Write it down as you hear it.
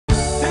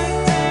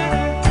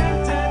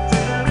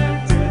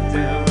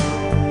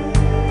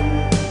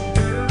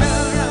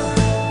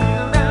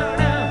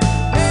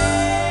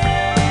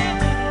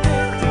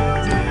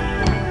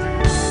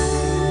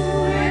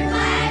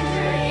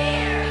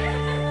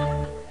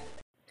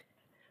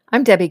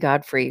I'm Debbie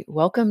Godfrey.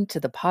 Welcome to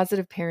the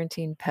Positive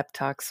Parenting Pep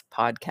Talks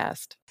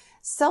podcast.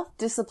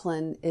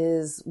 Self-discipline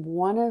is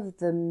one of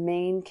the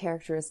main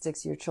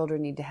characteristics your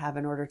children need to have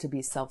in order to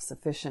be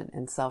self-sufficient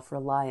and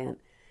self-reliant.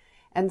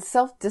 And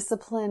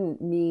self-discipline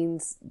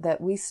means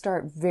that we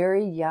start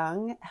very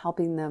young,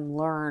 helping them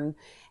learn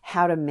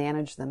how to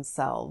manage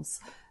themselves.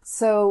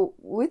 So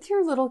with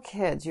your little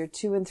kids, your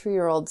 2 and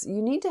 3-year-olds,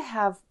 you need to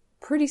have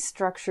pretty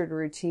structured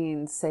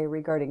routines, say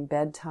regarding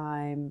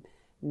bedtime,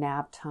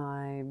 nap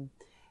time,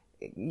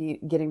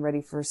 getting ready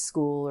for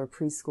school or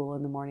preschool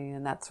in the morning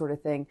and that sort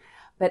of thing.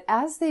 But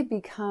as they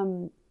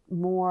become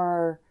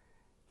more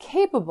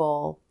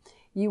capable,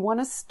 you want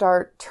to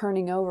start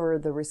turning over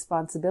the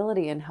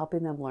responsibility and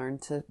helping them learn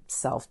to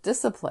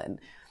self-discipline.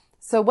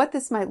 So what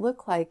this might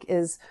look like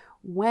is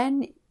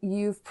when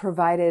you've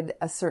provided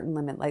a certain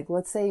limit, like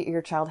let's say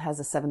your child has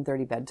a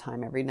 7:30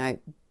 bedtime every night,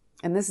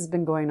 and this has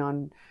been going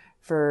on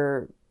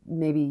for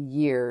maybe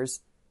years,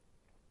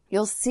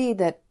 you'll see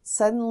that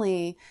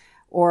suddenly,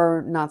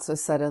 or not so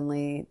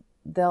suddenly,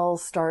 they'll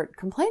start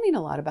complaining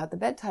a lot about the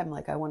bedtime.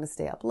 Like, I want to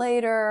stay up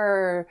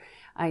later.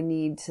 I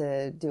need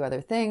to do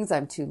other things.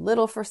 I'm too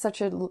little for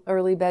such an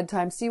early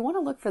bedtime. So you want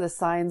to look for the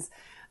signs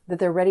that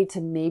they're ready to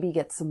maybe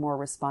get some more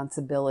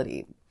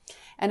responsibility.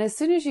 And as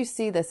soon as you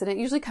see this, and it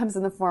usually comes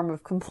in the form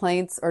of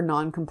complaints or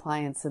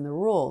non-compliance in the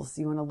rules,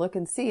 you want to look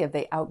and see if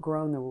they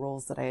outgrown the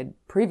rules that I had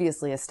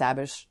previously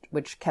established,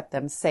 which kept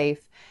them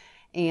safe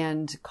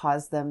and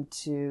caused them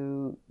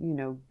to,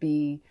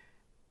 be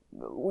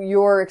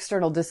your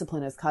external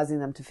discipline is causing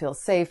them to feel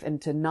safe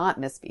and to not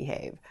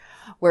misbehave.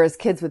 Whereas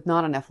kids with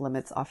not enough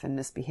limits often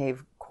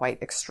misbehave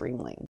quite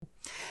extremely.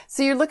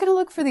 So you're looking to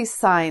look for these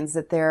signs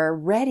that they're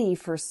ready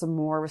for some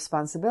more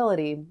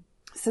responsibility.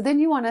 So then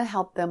you want to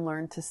help them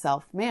learn to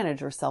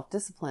self-manage or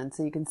self-discipline.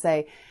 So you can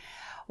say,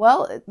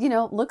 well,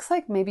 looks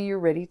like maybe you're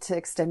ready to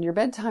extend your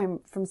bedtime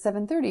from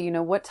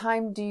 7:30. What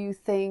time do you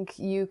think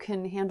you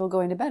can handle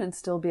going to bed and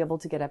still be able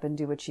to get up and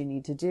do what you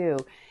need to do?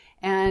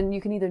 And you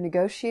can either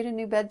negotiate a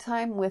new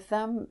bedtime with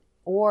them,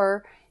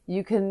 or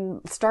you can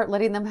start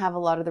letting them have a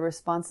lot of the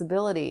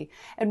responsibility.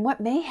 And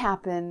what may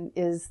happen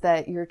is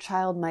that your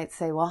child might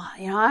say, well,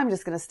 I'm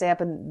just going to stay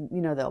up and,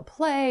 they'll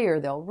play or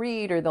they'll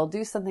read or they'll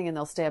do something and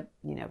they'll stay up,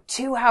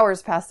 2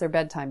 hours past their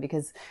bedtime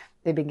because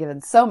they've been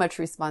given so much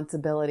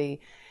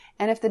responsibility.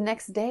 And if the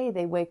next day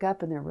they wake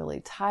up and they're really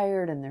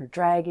tired and they're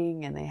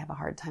dragging and they have a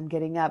hard time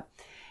getting up,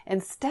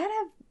 instead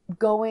of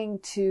going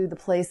to the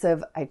place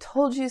of, I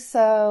told you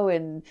so,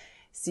 and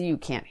see, you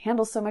can't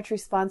handle so much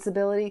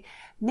responsibility,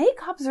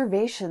 make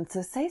observations.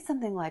 So say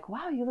something like,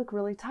 wow, you look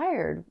really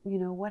tired.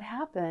 What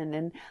happened?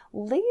 And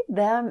lead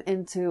them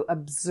into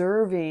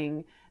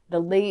observing the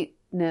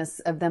lateness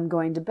of them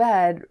going to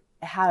bed,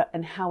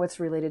 how it's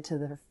related to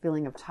the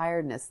feeling of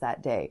tiredness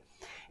that day.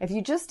 If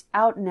you just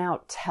out and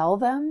out tell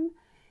them,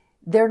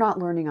 they're not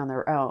learning on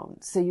their own.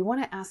 So you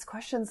want to ask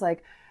questions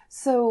like,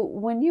 so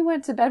when you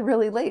went to bed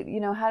really late,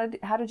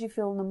 how did you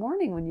feel in the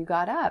morning when you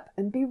got up?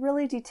 And be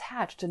really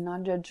detached and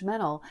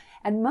non-judgmental.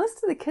 And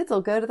most of the kids will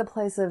go to the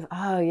place of,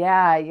 oh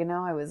yeah,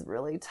 I was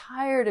really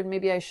tired and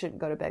maybe I shouldn't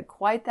go to bed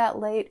quite that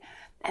late.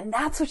 And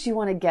that's what you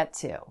want to get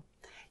to.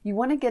 You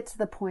want to get to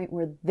the point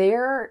where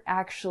they're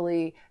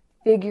actually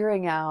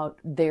figuring out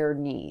their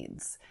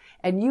needs.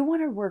 And you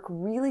want to work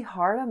really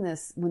hard on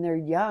this when they're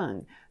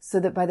young,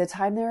 so that by the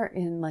time they're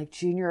in like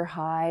junior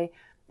high,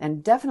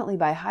 and definitely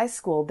by high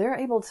school, they're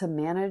able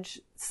to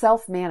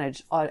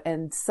self-manage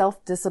and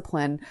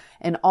self-discipline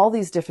in all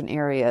these different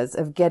areas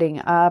of getting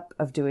up,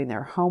 of doing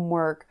their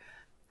homework,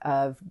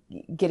 of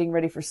getting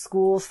ready for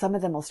school. Some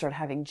of them will start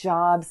having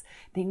jobs.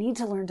 They need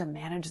to learn to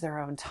manage their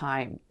own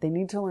time. They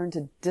need to learn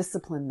to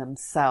discipline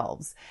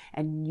themselves.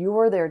 And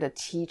you're there to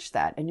teach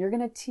that. And you're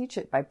going to teach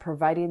it by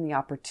providing the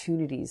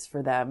opportunities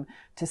for them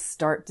to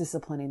start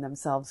disciplining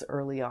themselves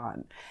early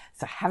on.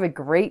 So have a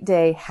great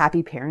day.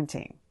 Happy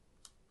parenting.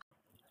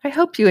 I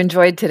hope you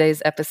enjoyed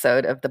today's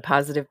episode of the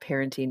Positive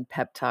Parenting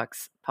Pep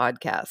Talks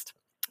podcast.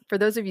 For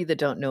those of you that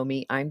don't know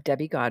me, I'm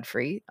Debbie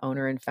Godfrey,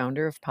 owner and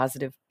founder of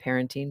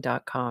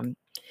positiveparenting.com.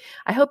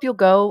 I hope you'll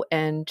go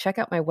and check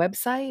out my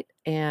website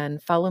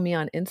and follow me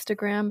on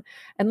Instagram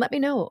and let me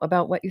know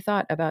about what you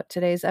thought about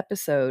today's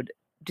episode.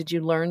 Did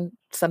you learn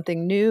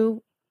something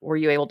new? Were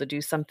you able to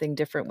do something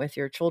different with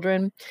your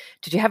children?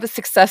 Did you have a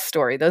success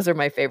story? Those are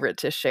my favorite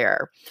to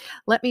share.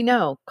 Let me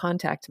know.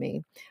 Contact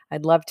me.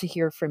 I'd love to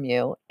hear from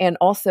you. And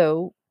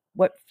also,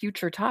 what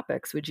future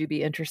topics would you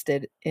be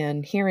interested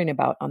in hearing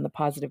about on the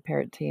Positive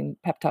Parenting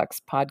Pep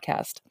Talks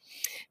podcast?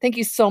 Thank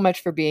you so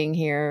much for being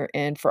here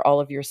and for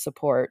all of your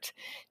support.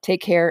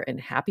 Take care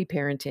and happy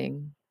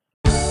parenting.